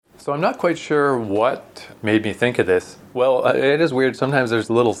So I'm not quite sure what made me think of this. Well, it is weird. Sometimes there's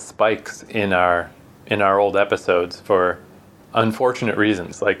little spikes in our old episodes for unfortunate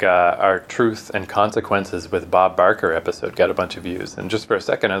reasons. Like our Truth and Consequences with Bob Barker episode got a bunch of views. And just for a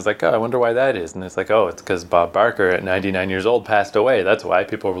second, I was like, oh, I wonder why that is. And it's like, oh, it's because Bob Barker at 99 years old passed away. That's why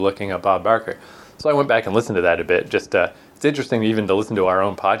people were looking at Bob Barker. So I went back and listened to that a bit. Just it's interesting even to listen to our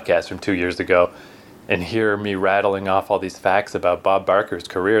own podcast from 2 years ago and hear me rattling off all these facts about Bob Barker's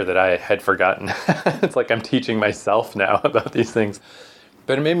career that I had forgotten. It's like I'm teaching myself now about these things.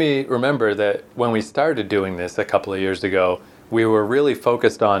 But it made me remember that when we started doing this a couple of years ago, we were really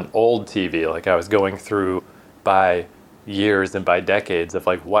focused on old TV. Like I was going through by years and by decades of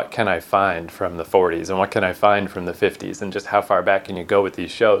like, what can I find from the 40s and what can I find from the 50s and just how far back can you go with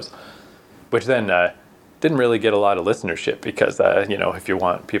these shows? Which then didn't really get a lot of listenership because, if you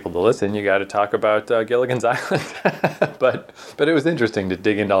want people to listen, you got to talk about Gilligan's Island. But it was interesting to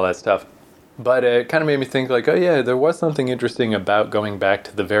dig into all that stuff. But it kind of made me think like, oh yeah, there was something interesting about going back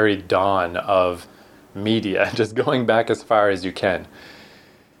to the very dawn of media, just going back as far as you can.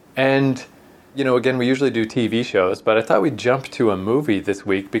 And, again, we usually do TV shows, but I thought we'd jump to a movie this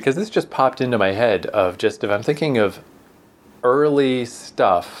week because this just popped into my head of just, if I'm thinking of early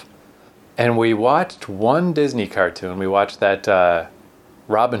stuff. And we watched one Disney cartoon. We watched that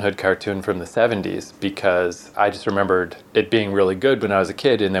Robin Hood cartoon from the 70s because I just remembered it being really good when I was a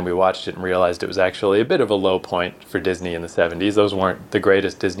kid, and then we watched it and realized it was actually a bit of a low point for Disney in the 70s. Those weren't the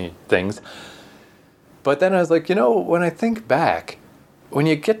greatest Disney things. But then I was like, when I think back, when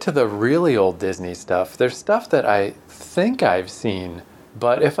you get to the really old Disney stuff, there's stuff that I think I've seen,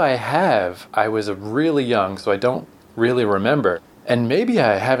 but if I have, I was really young, so I don't really remember. And maybe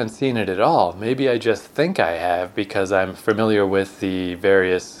I haven't seen it at all. Maybe I just think I have because I'm familiar with the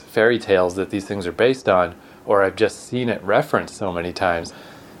various fairy tales that these things are based on, or I've just seen it referenced so many times.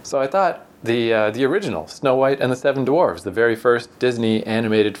 So I thought the original, Snow White and the Seven Dwarfs, the very first Disney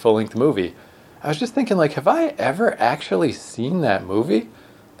animated full-length movie, I was just thinking, like, have I ever actually seen that movie?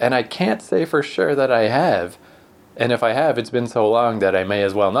 And I can't say for sure that I have. And if I have, it's been so long that I may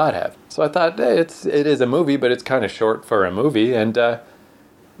as well not have. So I thought, hey, it is a movie, but it's kind of short for a movie. And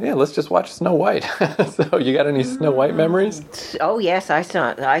let's just watch Snow White. So you got any Snow White memories? Oh yes, I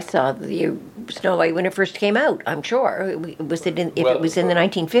saw the Snow White when it first came out. I'm sure it was in the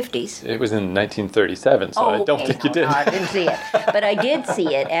 1950s. It was in 1937, so I don't think you did. No, I didn't see it, but I did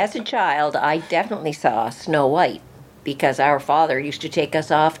see it as a child. I definitely saw Snow White because our father used to take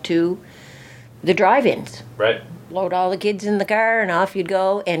us off to the drive-ins. Right. Load all the kids in the car and off you'd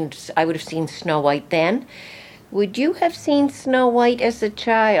go, and I would have seen Snow White then. Would you have seen Snow White as a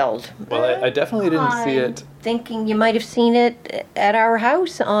child? Well, I definitely didn't see it. Thinking you might have seen it at our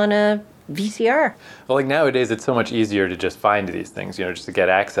house on a VCR. Well, like nowadays it's so much easier to just find these things, just to get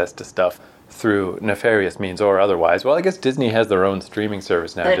access to stuff through nefarious means or otherwise. Well, I guess Disney has their own streaming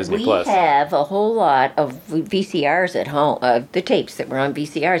service now, Disney Plus. We have a whole lot of VCRs at home, the tapes that were on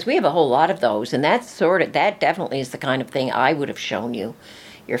VCRs. We have a whole lot of those, and that definitely is the kind of thing I would have shown you.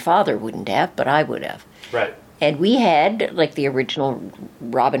 Your father wouldn't have, but I would have. Right. And we had, like, the original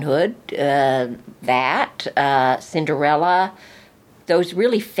Robin Hood, Cinderella, those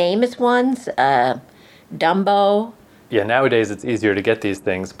really famous ones, Dumbo. Yeah, nowadays it's easier to get these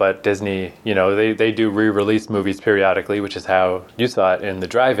things, but Disney, they do re-release movies periodically, which is how you saw it in the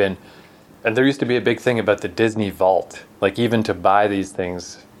drive-in. And there used to be a big thing about the Disney vault. Like, even to buy these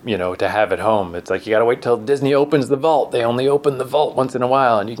things, to have at home, it's like you gotta wait till Disney opens the vault. They only open the vault once in a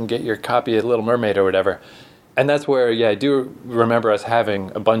while, and you can get your copy of Little Mermaid or whatever. And that's where, I do remember us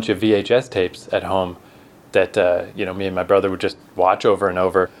having a bunch of VHS tapes at home that, me and my brother would just watch over and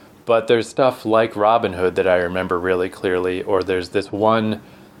over. But there's stuff like Robin Hood that I remember really clearly, or there's this one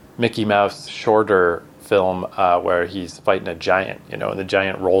Mickey Mouse shorter film where he's fighting a giant, and the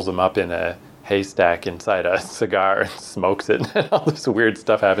giant rolls him up in a haystack inside a cigar and smokes it, and all this weird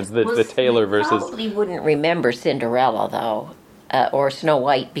stuff happens. The Taylor versus... You probably wouldn't remember Cinderella, though, or Snow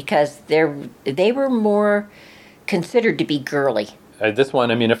White, because they were more considered to be girly. This one,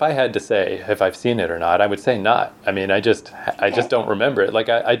 if I had to say if I've seen it or not, I would say not. I just don't remember it. Like,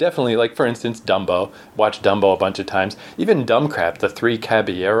 I definitely, like, for instance, Dumbo. Watched Dumbo a bunch of times. Even Dumb Crap, The Three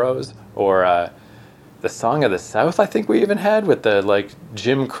Caballeros, or The Song of the South, I think we even had, with the, like,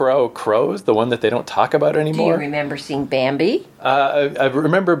 Jim Crow crows, the one that they don't talk about anymore. Do you remember seeing Bambi? I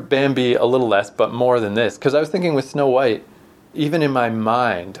remember Bambi a little less, but more than this. Because I was thinking with Snow White, even in my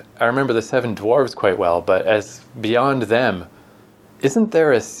mind, I remember the Seven Dwarfs quite well, but as beyond them... Isn't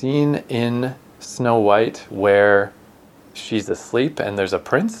there a scene in Snow White where she's asleep and there's a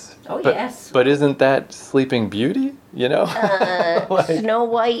prince. Oh, yes. But isn't that Sleeping Beauty? You know, Snow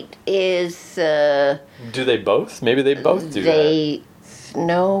White is. Do they both? Maybe they both do that.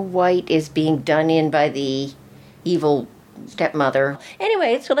 Snow White is being done in by the evil stepmother.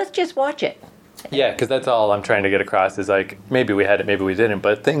 Anyway, so let's just watch it. Yeah, because that's all I'm trying to get across is like, maybe we had it, maybe we didn't,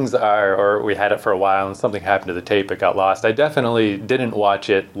 but things are, or we had it for a while and something happened to the tape, it got lost. I definitely didn't watch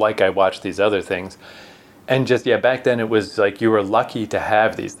it like I watched these other things. And just, yeah, back then it was like you were lucky to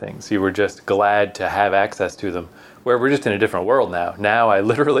have these things. You were just glad to have access to them. Where we're just in a different world now. Now I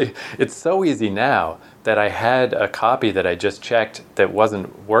literally, it's so easy now that I had a copy that I just checked that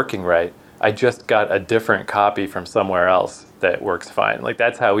wasn't working right. I just got a different copy from somewhere else that works fine. Like,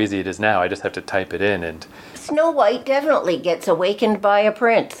 that's how easy it is now. I just have to type it in and... Snow White definitely gets awakened by a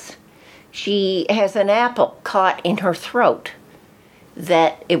prince. She has an apple caught in her throat.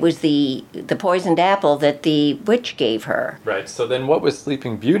 That it was the poisoned apple that the witch gave her. Right, so then what was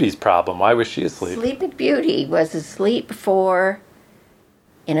Sleeping Beauty's problem? Why was she asleep? Sleeping Beauty was asleep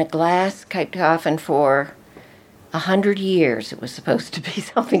in a glass coffin for 100 years. It was supposed to be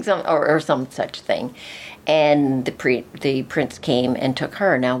something or some such thing. And the prince came and took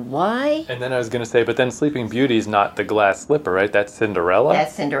her. Now, why? And then I was going to say, but then Sleeping Beauty's not the glass slipper, right? That's Cinderella?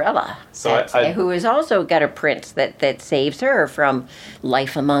 That's Cinderella. So who has also got a prince that saves her from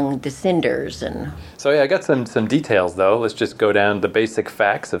life among the cinders. And so, yeah, I got some details, though. Let's just go down the basic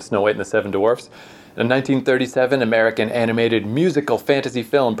facts of Snow White and the Seven Dwarfs. A 1937 American animated musical fantasy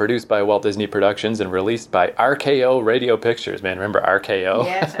film produced by Walt Disney Productions and released by RKO Radio Pictures. Man, remember RKO?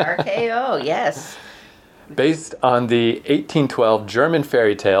 Yes, RKO, yes. Based on the 1812 German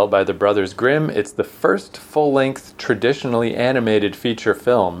fairy tale by the Brothers Grimm, it's the first full-length, traditionally animated feature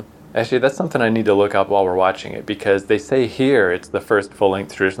film. Actually, that's something I need to look up while we're watching it, because they say here it's the first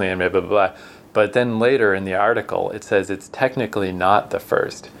full-length, traditionally animated, blah, blah, blah. But then later in the article, it says it's technically not the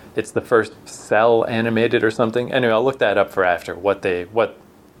first. It's the first cell animated or something. Anyway, I'll look that up for after.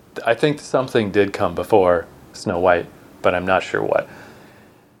 I think something did come before Snow White, but I'm not sure what.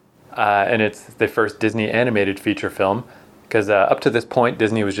 And it's the first Disney animated feature film, because up to this point,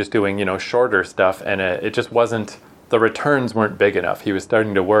 Disney was just doing, shorter stuff, and it just wasn't, the returns weren't big enough. He was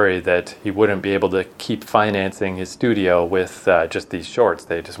starting to worry that he wouldn't be able to keep financing his studio with just these shorts.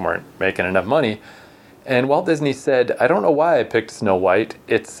 They just weren't making enough money. And Walt Disney said, I don't know why I picked Snow White.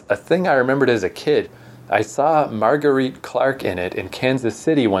 It's a thing I remembered as a kid. I saw Marguerite Clark in it in Kansas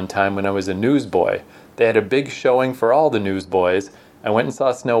City one time when I was a newsboy. They had a big showing for all the newsboys. I went and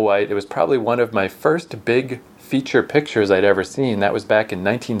saw Snow White. It was probably one of my first big feature pictures I'd ever seen. That was back in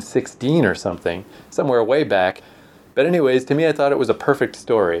 1916 or something, somewhere way back. But anyways, to me, I thought it was a perfect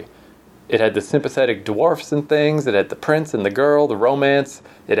story. It had the sympathetic dwarfs and things. It had the prince and the girl, the romance.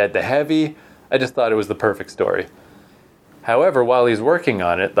 It had the heavy. I just thought it was the perfect story. However, while he's working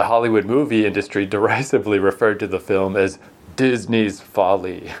on it, the Hollywood movie industry derisively referred to the film as Disney's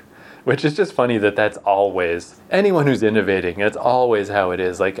folly. Which is just funny that that's always, anyone who's innovating, it's always how it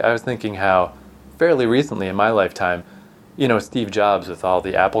is. Like, I was thinking how, fairly recently in my lifetime, Steve Jobs with all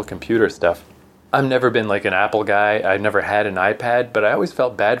the Apple computer stuff. I've never been like an Apple guy. I've never had an iPad, but I always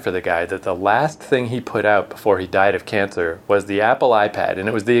felt bad for the guy that the last thing he put out before he died of cancer was the Apple iPad, and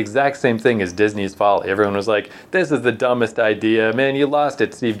it was the exact same thing as Disney's folly. Everyone was like, this is the dumbest idea. Man, you lost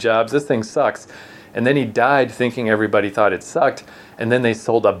it, Steve Jobs. This thing sucks. And then he died thinking everybody thought it sucked, and then they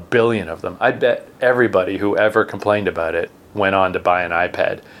sold 1 billion of them. I bet everybody who ever complained about it went on to buy an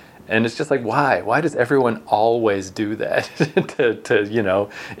iPad. And it's just like, why? Why does everyone always do that to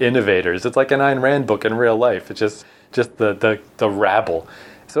innovators? It's like an Ayn Rand book in real life. It's just the rabble.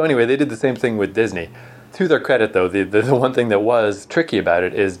 So anyway, they did the same thing with Disney. To their credit, though, the one thing that was tricky about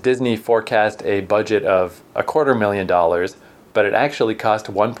it is Disney forecast a budget of $250,000, but it actually cost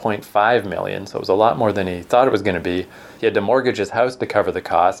 $1.5 million, so it was a lot more than he thought it was going to be. He had to mortgage his house to cover the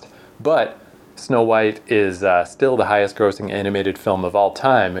cost, but Snow White is still the highest grossing animated film of all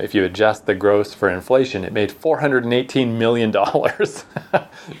time. If you adjust the gross for inflation, it made $418 million.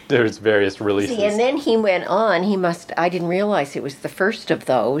 There's various releases. See, and then he went on, I didn't realize it was the first of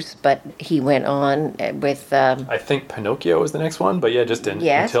those, but he went on with... I think Pinocchio was the next one, but yeah, just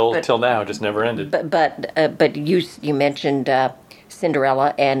until now, just never ended. But you mentioned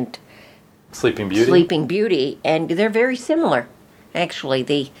Cinderella and Sleeping Beauty, and they're very similar. Actually,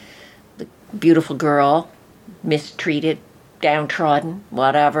 the beautiful girl, mistreated, downtrodden,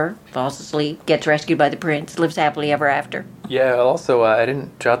 whatever, falls asleep, gets rescued by the prince, lives happily ever after. Yeah, also, I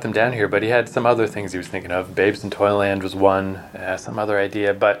didn't jot them down here, but he had some other things he was thinking of. Babes in Toyland was one, some other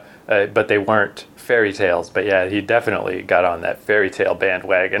idea, but they weren't fairy tales. But yeah, he definitely got on that fairy tale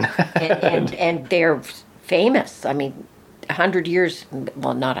bandwagon. and they're famous. I mean, 100 years,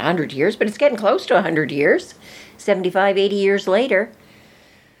 well, not 100 years, but it's getting close to 100 years. 75, 80 years later,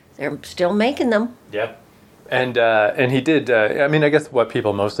 they're still making them. Yep. And he did, I mean, I guess what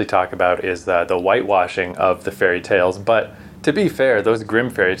people mostly talk about is the whitewashing of the fairy tales. But to be fair, those Grimm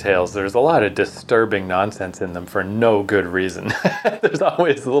fairy tales, there's a lot of disturbing nonsense in them for no good reason. There's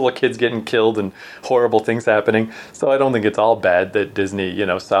always little kids getting killed and horrible things happening. So I don't think it's all bad that Disney,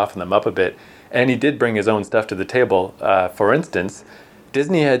 softened them up a bit. And he did bring his own stuff to the table. For instance,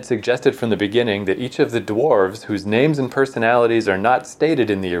 Disney had suggested from the beginning that each of the dwarves, whose names and personalities are not stated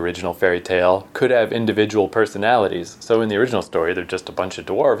in the original fairy tale, could have individual personalities. So in the original story, they're just a bunch of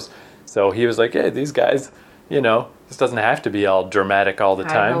dwarves. So he was like, hey, these guys, this doesn't have to be all dramatic all the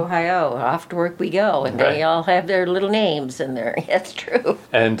time. Hi-ho, hi-ho, off to work we go. And Right. they all have their little names in there. That's true.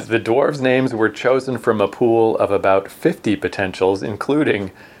 And the dwarves' names were chosen from a pool of about 50 potentials,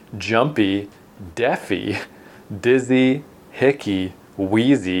 including Jumpy, Deafy, Dizzy, Hickey,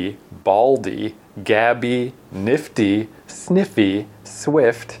 Wheezy, Baldy, Gabby, Nifty, Sniffy,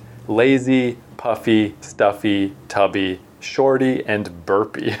 Swift, Lazy, Puffy, Stuffy, Tubby, Shorty, and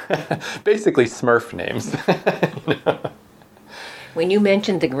Burpy. Basically Smurf names. When you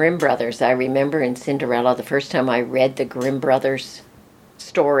mentioned the Grimm brothers, I remember in Cinderella, the first time I read the Grimm brothers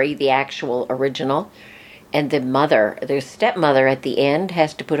story, the actual original, and the stepmother at the end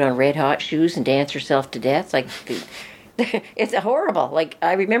has to put on red hot shoes and dance herself to death. Like, it's horrible. Like,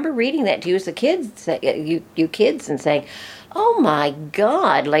 I remember reading that to you as a kid, you kids, and saying, oh my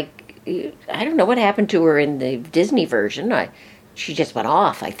God, like, I don't know what happened to her in the Disney version. She just went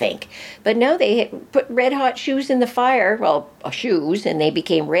off, I think. But no, they put red hot shoes in the fire, shoes, and they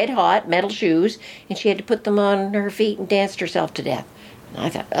became red hot metal shoes, and she had to put them on her feet and danced herself to death. And I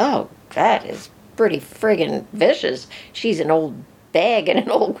thought, oh, that is pretty friggin' vicious. She's an old bag and an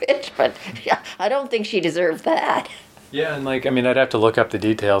old witch, but I don't think she deserved that. Yeah, and I'd have to look up the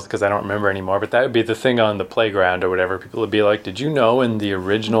details because I don't remember anymore, but that would be the thing on the playground or whatever. People would be like, did you know in the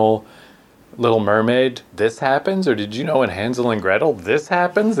original Little Mermaid this happens? Or did you know in Hansel and Gretel this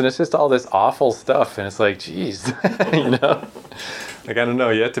happens? And it's just all this awful stuff, and it's like, geez, Like, I don't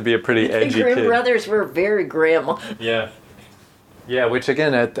know, you have to be a pretty edgy The Grimm kid. brothers were very grim. Yeah. Yeah, which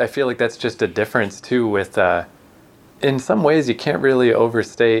again, I feel like that's just a difference too with, in some ways you can't really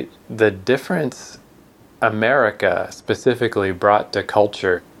overstate the difference America specifically brought to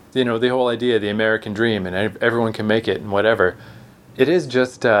culture. The whole idea of the American dream and everyone can make it and whatever. It is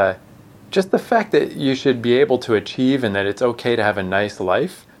just the fact that you should be able to achieve and that it's okay to have a nice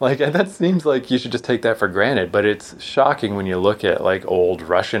life. And that seems like you should just take that for granted, but it's shocking when you look at old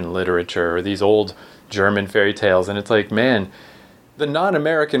Russian literature or these old German fairy tales, and it's like, man, the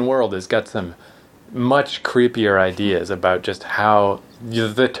non-American world has got some much creepier ideas about just how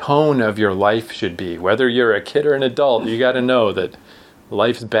the tone of your life should be. Whether you're a kid or an adult, you got to know that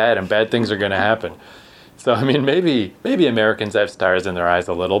life's bad and bad things are going to happen. So, maybe Americans have stars in their eyes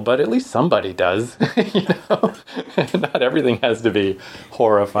a little, but at least somebody does, Not everything has to be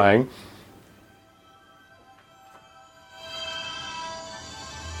horrifying.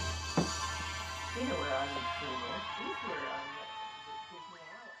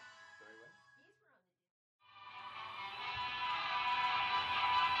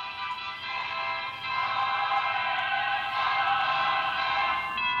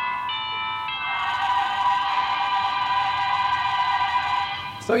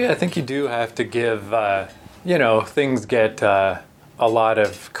 So yeah, I think you do have to give, things get a lot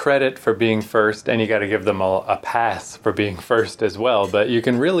of credit for being first, and you got to give them a pass for being first as well. But you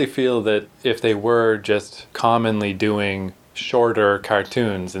can really feel that if they were just commonly doing shorter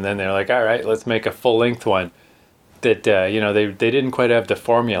cartoons, and then they're like, all right, let's make a full-length one, that, they didn't quite have the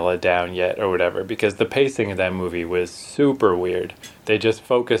formula down yet or whatever, because the pacing of that movie was super weird. They just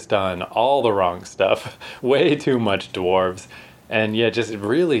focused on all the wrong stuff, way too much dwarves. And yeah, just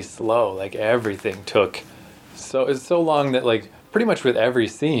really slow. Everything took it's so long that pretty much with every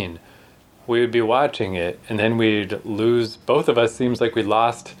scene, we would be watching it and then we'd lose. Both of us seems like we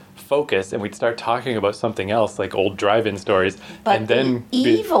lost focus and we'd start talking about something else, like old drive-in stories. But and then the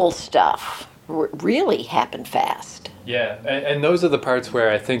evil stuff really happened fast. Yeah, and those are the parts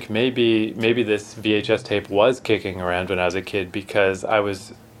where I think maybe this VHS tape was kicking around when I was a kid, because I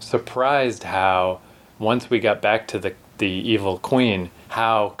was surprised how once we got back to the evil queen,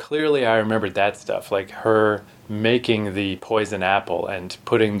 how clearly I remembered that stuff, like her making the poison apple and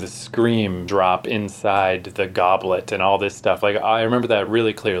putting the scream drop inside the goblet and all this stuff. I remember that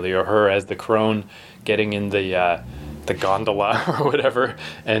really clearly, or her as the crone getting in the gondola or whatever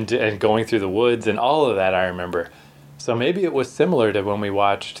and going through the woods, and all of that I remember. So maybe it was similar to when we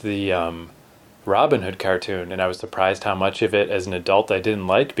watched the Robin Hood cartoon, and I was surprised how much of it as an adult I didn't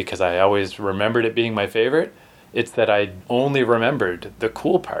like because I always remembered it being my favorite. It's that I only remembered the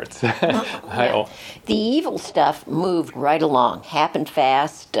cool parts. Yeah. The evil stuff moved right along, happened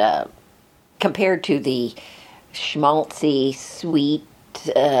fast, compared to the schmaltzy, sweet,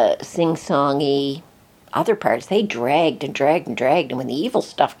 sing-songy other parts. They dragged and dragged and dragged, and when the evil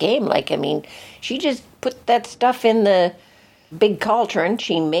stuff came, she just put that stuff in the big cauldron.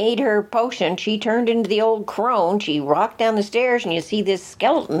 She made her potion. She turned into the old crone. She walked down the stairs, and you see this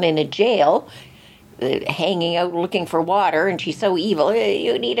skeleton in a jail hanging out looking for water, and she's so evil.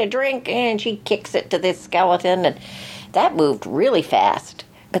 You need a drink, and she kicks it to this skeleton, and that moved really fast.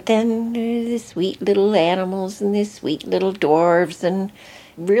 But then the sweet little animals and the sweet little dwarves, and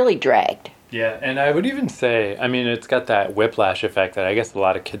really dragged. Yeah, and I would even say, I mean, it's got that whiplash effect that I guess a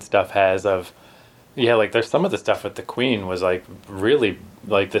lot of kid stuff has of, yeah, like there's some of the stuff with the queen was like really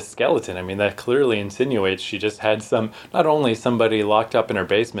like the skeleton. I mean, that clearly insinuates she just had not only somebody locked up in her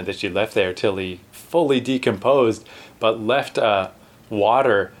basement that she left there till he fully decomposed, but left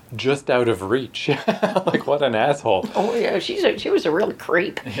water just out of reach. Like, what an asshole. Oh, yeah, she was a real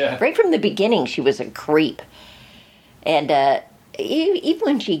creep. Yeah. Right from the beginning, she was a creep. And even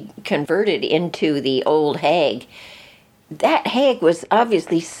when she converted into the old hag, that hag was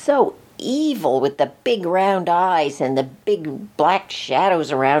obviously so evil with the big round eyes and the big black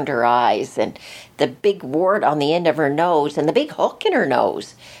shadows around her eyes and the big wart on the end of her nose and the big hook in her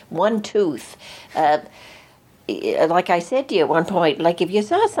nose, one tooth. Like I said to you at one point, like if you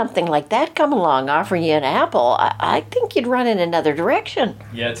saw something like that come along offering you an apple, I think you'd run in another direction.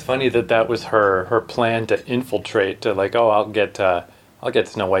 Yeah, it's funny that was her plan to infiltrate, to like, oh, I'll get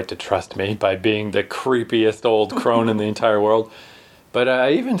Snow White to trust me by being the creepiest old crone in the entire world. But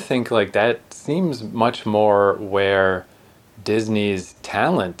I even think like that seems much more where Disney's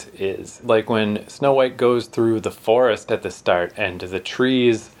talent is. Like when Snow White goes through the forest at the start and the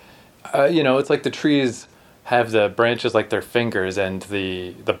trees, it's like the trees have the branches like their fingers and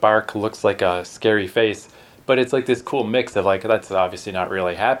the bark looks like a scary face. But it's like this cool mix of like, that's obviously not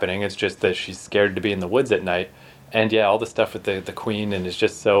really happening. It's just that she's scared to be in the woods at night. And yeah, all the stuff with the queen and it's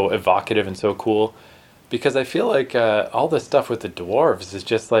just so evocative and so cool. Because I feel like all the stuff with the dwarves is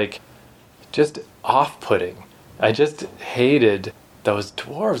just off-putting. I just hated those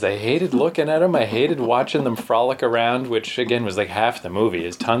dwarves. I hated looking at them. I hated watching them frolic around, which again was like half the movie,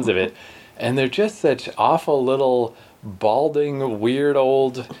 is tons of it. And they're just such awful little balding, weird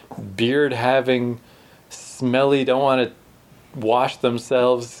old beard-having, smelly, don't want to wash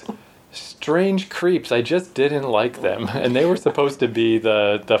themselves, strange creeps. I just didn't like them. And they were supposed to be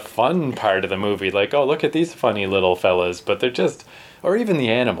the fun part of the movie. Like, oh, look at these funny little fellas. But they're just, or even the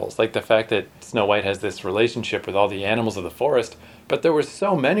animals. Like the fact that Snow White has this relationship with all the animals of the forest. But there were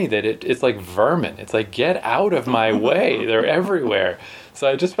so many that it's like vermin. It's like, get out of my way. They're everywhere. So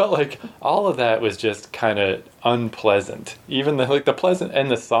I just felt like all of that was just kind of unpleasant. Even the pleasant, and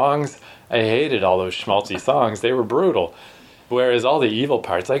the songs, I hated all those schmaltzy songs. They were brutal. Whereas all the evil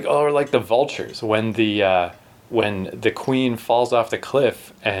parts, like the vultures, when the queen falls off the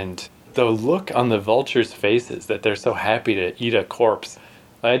cliff and the look on the vultures' faces that they're so happy to eat a corpse.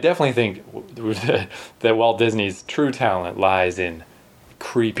 I definitely think that Walt Disney's true talent lies in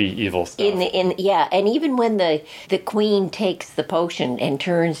creepy evil stuff. And even when the queen takes the potion and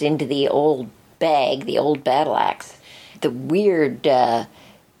turns into the old bag, the old battle axe, the weird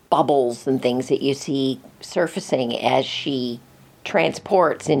bubbles and things that you see surfacing as she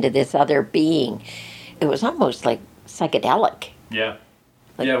transports into this other being, it was almost like psychedelic. Yeah.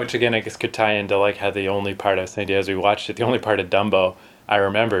 Yeah, which again I guess could tie into like how the only part I was saying to you as we watched it, the only part of Dumbo I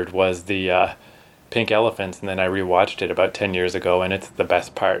remembered was the pink elephants, and then I rewatched it about 10 years ago, and it's the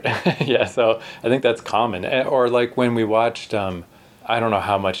best part. Yeah, so I think that's common. Or like when we watched, I don't know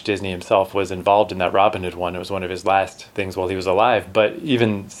how much Disney himself was involved in that Robin Hood one. It was one of his last things while he was alive. But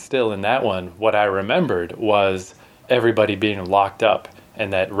even still in that one, what I remembered was everybody being locked up,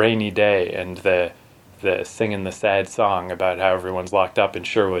 and that rainy day, and the singing the sad song about how everyone's locked up in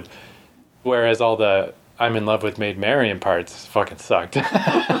Sherwood. Whereas all the I'm in love with Maid Marian parts fucking sucked.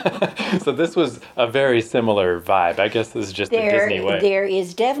 So this was a very similar vibe. I guess this is just the Disney way. There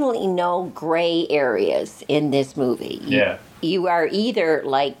is definitely no gray areas in this movie. You are either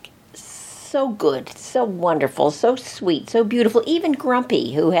like so good, so wonderful, so sweet, so beautiful, even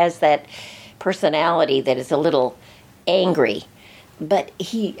Grumpy, who has that personality that is a little angry. But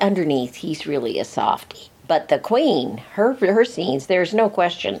underneath, he's really a softie. But the queen, her scenes, there's no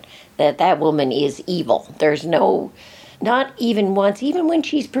question that woman is evil. There's not even once, even when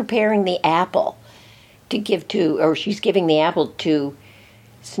she's preparing the apple to give to, or she's giving the apple to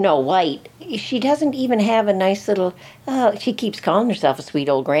Snow White, she doesn't even have a nice little. She keeps calling herself a sweet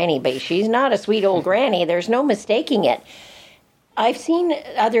old granny, but she's not a sweet old granny. There's no mistaking it. I've seen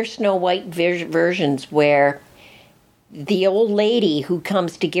other Snow White versions where the old lady who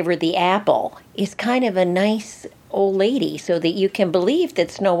comes to give her the apple is kind of a nice old lady, so that you can believe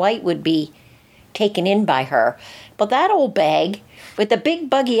that Snow White would be taken in by her. But that old bag with the big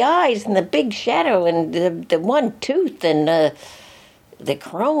buggy eyes and the big shadow and the one tooth and the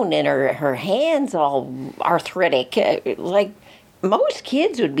crone and her hands all arthritic, like most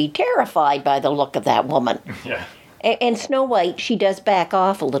kids would be terrified by the look of that woman. Yeah. And Snow White, she does back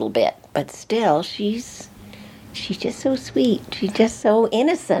off a little bit, but still, she's just so sweet. She's just so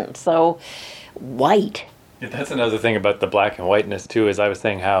innocent, so white. Yeah, that's another thing about the black and whiteness, too, is I was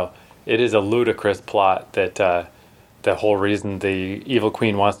saying how it is a ludicrous plot that the whole reason the evil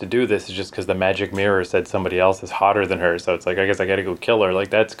queen wants to do this is just because the magic mirror said somebody else is hotter than her. So it's like, I guess I got to go kill her.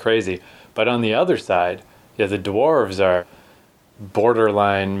 Like, that's crazy. But on the other side, yeah, the dwarves are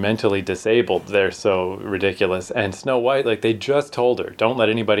borderline mentally disabled. They're so ridiculous. And Snow White, like, they just told her, don't let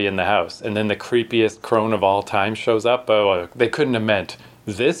anybody in the house. And then the creepiest crone of all time shows up. Oh, they couldn't have meant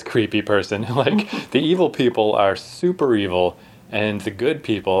this creepy person. Like, the evil people are super evil, and the good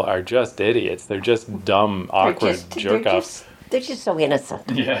people are just idiots. They're just dumb, awkward jerk-offs. They're just so innocent.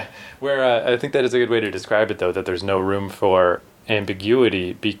 Yeah. Where I think that is a good way to describe it, though, that there's no room for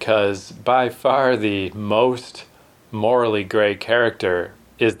ambiguity, because by far the most morally gray character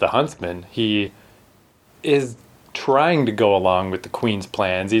is the huntsman. He is trying to go along with the queen's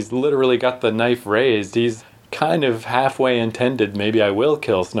plans. He's literally got the knife raised. He's kind of halfway intended, maybe I will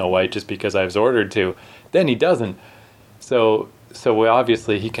kill Snow White just because I was ordered to. Then he doesn't. So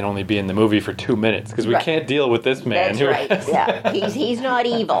obviously he can only be in the movie for 2 minutes because we can't deal with this man. That's right. Yeah, he's not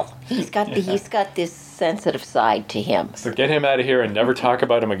evil. He's got this sensitive side to him. So get him out of here and never talk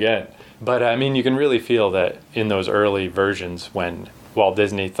about him again. But I mean, you can really feel that in those early versions when Walt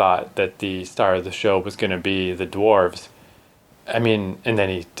Disney thought that the star of the show was going to be the dwarves. I mean, and then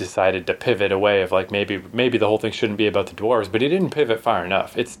he decided to pivot away of like maybe the whole thing shouldn't be about the dwarves, but he didn't pivot far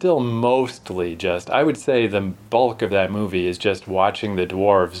enough. It's still mostly just, I would say the bulk of that movie is just watching the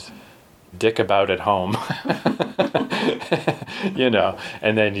dwarves dick about at home. You know,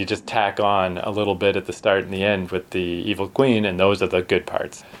 and then you just tack on a little bit at the start and the end with the evil queen, and those are the good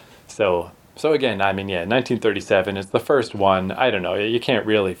parts. So again, I mean, yeah, 1937 is the first one. I don't know, you can't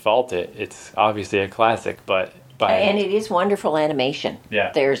really fault it. It's obviously a classic, but and it is wonderful animation.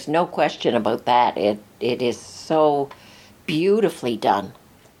 Yeah. There's no question about that. It is so beautifully done.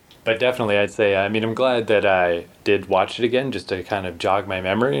 But definitely, I'd say, I mean, I'm glad that I did watch it again just to kind of jog my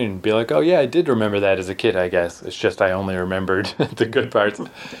memory and be like, oh yeah, I did remember that as a kid, I guess. It's just I only remembered the good parts.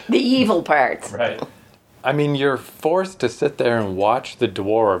 The evil parts. Right. I mean, you're forced to sit there and watch the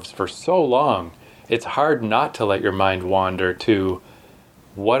dwarves for so long. It's hard not to let your mind wander to,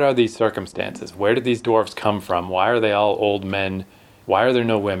 what are these circumstances? Where did these dwarves come from? Why are they all old men? Why are there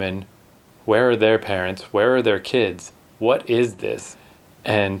no women? Where are their parents? Where are their kids? What is this?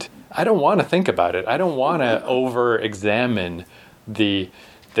 And I don't want to think about it. I don't want to over-examine the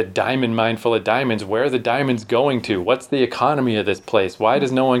diamond mine full of diamonds. Where are the diamonds going to? What's the economy of this place? Why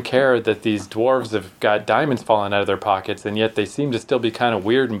does no one care that these dwarves have got diamonds falling out of their pockets and yet they seem to still be kind of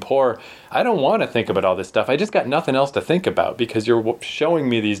weird and poor? I don't want to think about all this stuff. I just got nothing else to think about because you're showing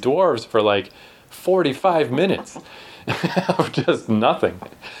me these dwarves for like 45 minutes of just nothing.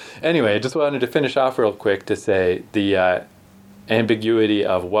 Anyway, I just wanted to finish off real quick to say the ambiguity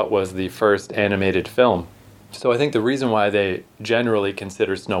of what was the first animated film. So I think the reason why they generally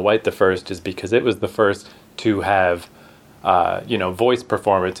consider Snow White the first is because it was the first to have, voice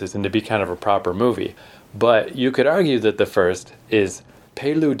performances and to be kind of a proper movie. But you could argue that the first is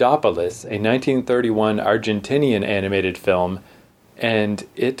Paludopolis, a 1931 Argentinian animated film, and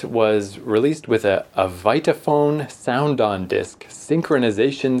it was released with a Vitaphone sound-on-disc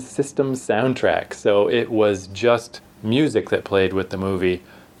synchronization system soundtrack. So it was just music that played with the movie.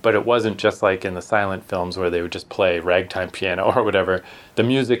 But it wasn't just like in the silent films where they would just play ragtime piano or whatever. The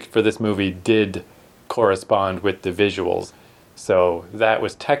music for this movie did correspond with the visuals. So that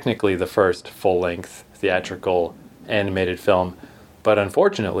was technically the first full-length theatrical animated film. But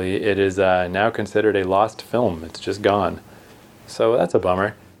unfortunately, it is now considered a lost film. It's just gone. So that's a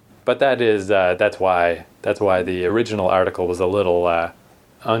bummer. But that's why the original article was a little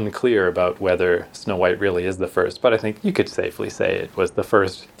unclear about whether Snow White really is the first, but I think you could safely say it was the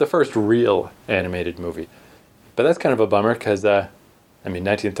first real animated movie. But that's kind of a bummer because,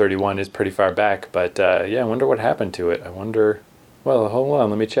 1931 is pretty far back, but I wonder what happened to it. Well, hold on,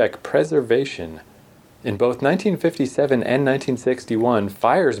 let me check. Preservation. in both 1957 and 1961,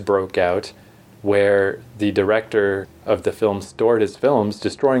 fires broke out where the director of the film stored his films,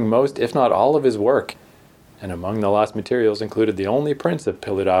 destroying most, if not all, of his work. And among the lost materials included the only prints of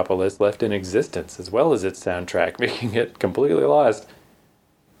Pilodopolis left in existence, as well as its soundtrack, making it completely lost.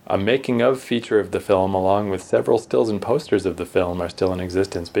 A making-of feature of the film, along with several stills and posters of the film, are still in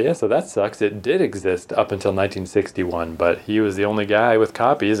existence. But yeah, so that sucks. It did exist up until 1961, but he was the only guy with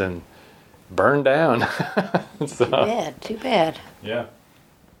copies and burned down. So, Too bad. Yeah.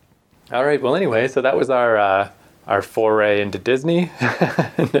 All right, well, anyway, so that was our foray into Disney.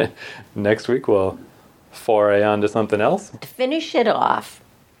 Next week we'll foray onto something else. To finish it off,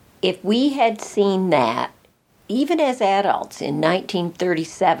 if we had seen that, even as adults in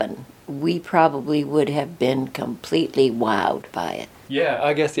 1937, we probably would have been completely wowed by it. Yeah,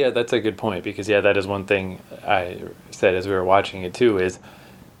 I guess, that's a good point, because, that is one thing I said as we were watching it, too, is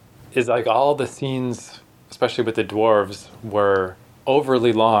like all the scenes, especially with the dwarves, were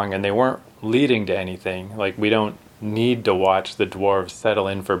overly long, and they weren't leading to anything. Like, we don't need to watch the dwarves settle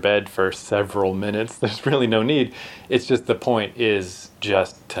in for bed for several minutes. There's really no need. It's just the point is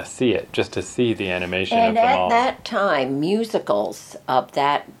just to see it, just to see the animation of them all. And at that time, musicals of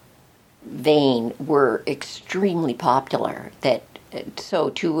that vein were extremely popular. So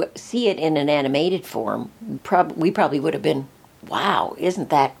to see it in an animated form, we probably would have been, wow,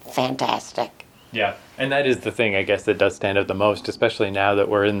 isn't that fantastic? Yeah, and that is the thing, I guess, that does stand out the most, especially now that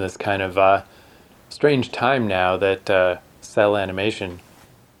we're in this kind of strange time now that cell animation,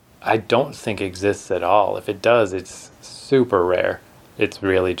 I don't think exists at all. If it does, it's super rare. It's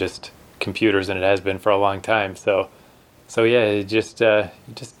really just computers, and it has been for a long time. So yeah, it just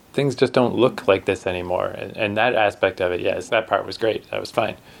things just don't look like this anymore. And that aspect of it, yes, that part was great. That was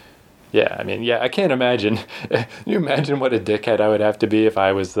fine. Yeah, I mean, I can't imagine. Can you imagine what a dickhead I would have to be if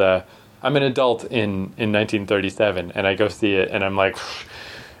I was... I'm an adult in 1937, and I go see it, and I'm like,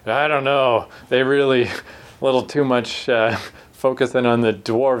 I don't know. They really a little too much focusing on the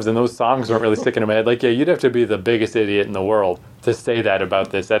dwarves, and those songs weren't really sticking in my head. Like, you'd have to be the biggest idiot in the world to say that about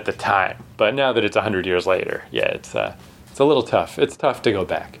this at the time. But now that it's 100 years later, it's a little tough. It's tough to go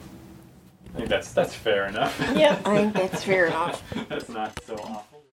back. I think that's fair enough. Yeah, I think that's fair enough. That's not so awful.